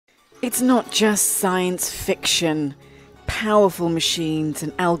It's not just science fiction. Powerful machines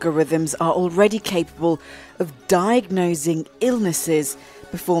and algorithms are already capable of diagnosing illnesses,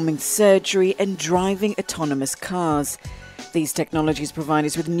 performing surgery and driving autonomous cars. These technologies provide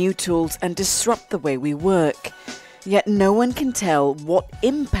us with new tools and disrupt the way we work. Yet no one can tell what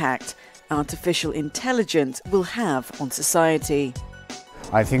impact artificial intelligence will have on society.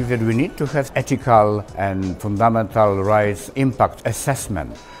 I think that we need to have ethical and fundamental rights impact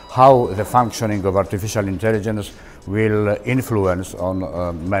assessment, how the functioning of artificial intelligence will influence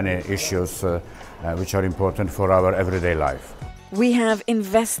on many issues which are important for our everyday life. We have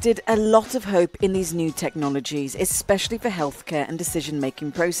invested a lot of hope in these new technologies, especially for healthcare and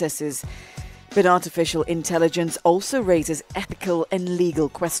decision-making processes. But artificial intelligence also raises ethical and legal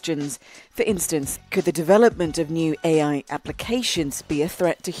questions. For instance, could the development of new AI applications be a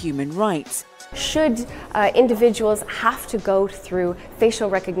threat to human rights? Should individuals have to go through facial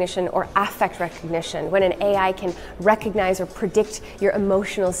recognition or affect recognition when an AI can recognize or predict your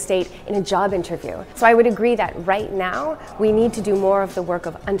emotional state in a job interview? So I would agree that right now we need to do more of the work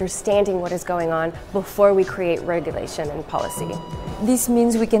of understanding what is going on before we create regulation and policy. This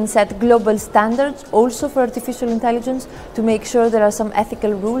means we can set global standards also for artificial intelligence to make sure there are some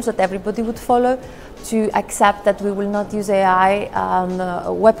ethical rules that everybody would follow, to accept that we will not use AI,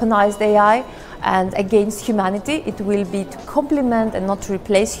 weaponized AI, and against humanity. It will be to complement and not to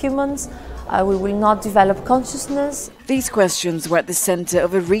replace humans. We will not develop consciousness. These questions were at the centre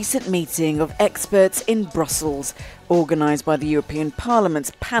of a recent meeting of experts in Brussels, organised by the European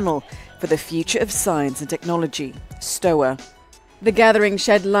Parliament's panel for the future of science and technology, STOA. The gathering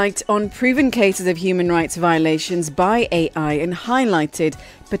shed light on proven cases of human rights violations by AI and highlighted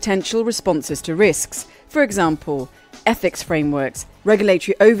potential responses to risks. For example, ethics frameworks,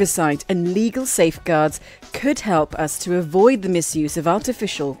 regulatory oversight and legal safeguards could help us to avoid the misuse of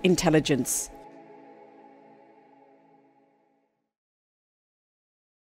artificial intelligence.